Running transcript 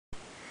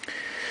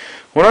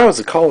When I was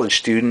a college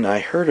student,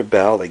 I heard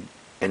about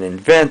an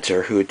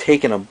inventor who had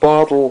taken a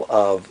bottle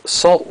of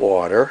salt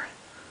water,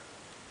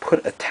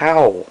 put a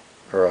towel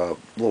or a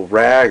little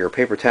rag or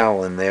paper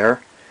towel in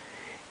there,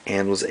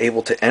 and was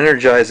able to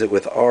energize it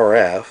with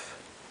RF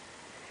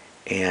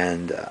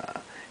and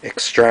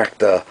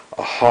extract a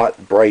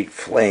hot, bright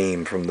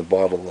flame from the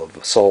bottle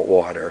of salt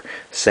water,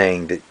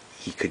 saying that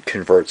he could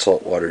convert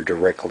salt water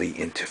directly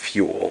into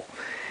fuel.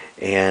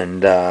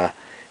 And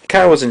it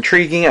kind of was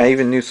intriguing. I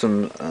even knew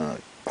some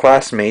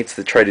classmates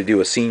that tried to do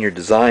a senior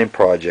design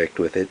project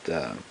with it,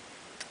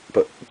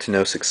 but to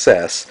no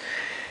success.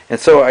 And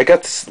so I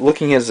got to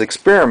looking at his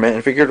experiment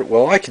and figured,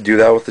 well, I could do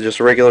that with just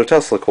a regular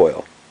Tesla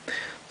coil.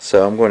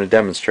 So I'm going to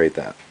demonstrate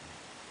that.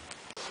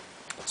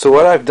 So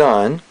what I've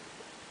done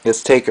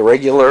is take a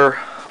regular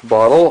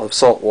bottle of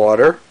salt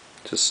water,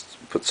 just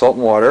put salt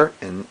and water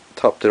and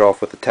topped it off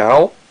with a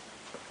towel,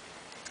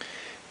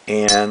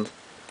 and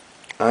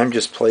I'm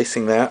just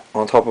placing that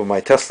on top of my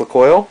Tesla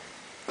coil,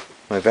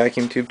 my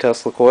vacuum tube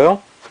Tesla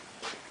coil.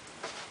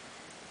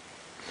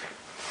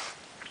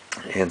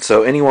 And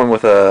so anyone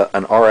with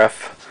an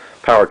RF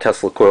powered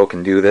Tesla coil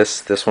can do this.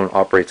 This one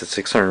operates at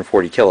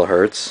 640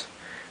 kilohertz.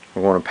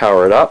 We're going to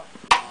power it up.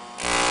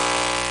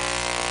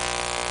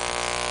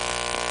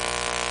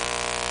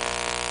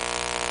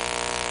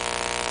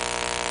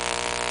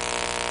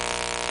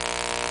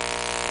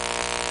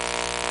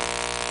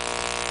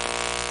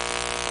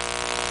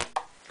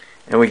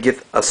 And we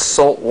get a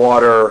salt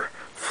water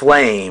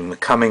flame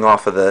coming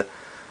off of the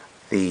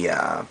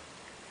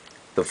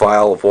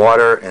vial of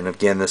water. And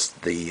again,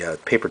 the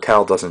paper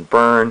towel doesn't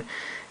burn;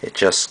 it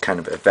just kind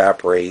of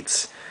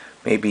evaporates,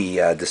 maybe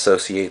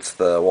dissociates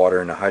the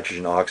water into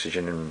hydrogen,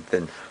 oxygen, and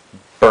then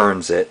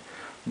burns it.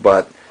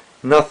 But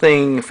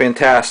nothing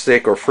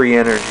fantastic or free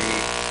energy.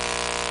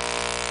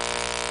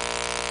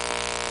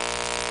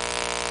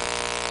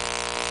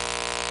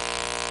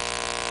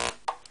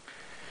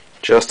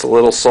 Just a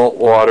little salt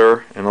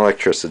water and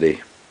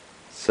electricity.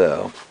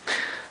 So,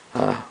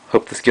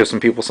 hope this gives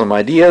some people some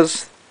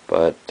ideas,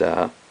 but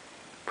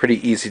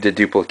pretty easy to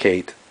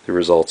duplicate the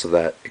results of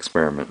that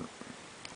experiment.